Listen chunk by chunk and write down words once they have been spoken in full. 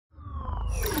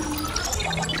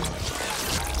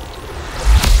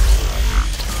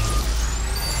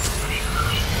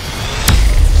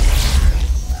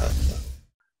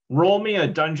Roll me a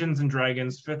Dungeons and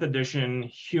Dragons 5th edition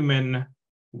human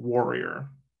warrior.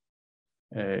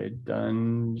 A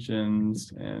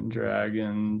Dungeons and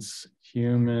Dragons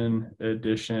human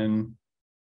edition.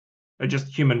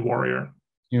 Just human warrior.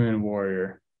 Human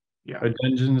warrior. Yeah. A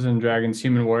Dungeons and Dragons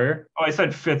human warrior? Oh, I said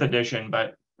 5th edition,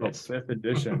 but it's 5th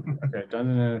edition. Okay,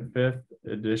 Dungeons and 5th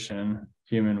edition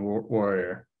human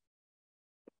warrior.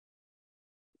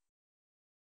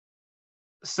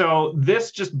 So this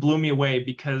just blew me away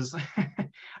because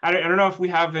I don't know if we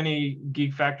have any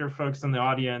Geek Factor folks in the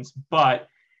audience, but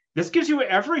this gives you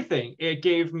everything. It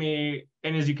gave me,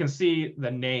 and as you can see, the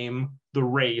name, the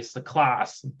race, the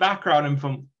class, background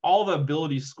info, all the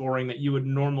ability scoring that you would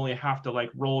normally have to like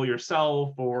roll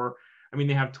yourself, or, I mean,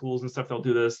 they have tools and stuff that'll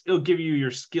do this. It'll give you your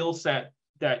skill set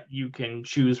that you can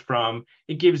choose from.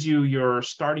 It gives you your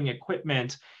starting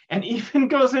equipment, and even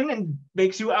goes in and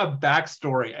makes you a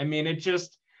backstory. I mean,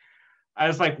 I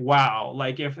was like, wow,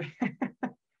 like if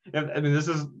I mean, this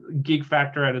is Geek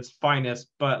Factor at its finest,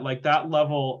 but like that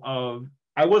level of,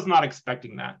 I was not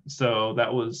expecting that. So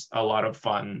that was a lot of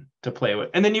fun to play with.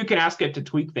 And then you can ask it to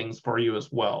tweak things for you as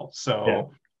well.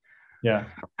 So yeah.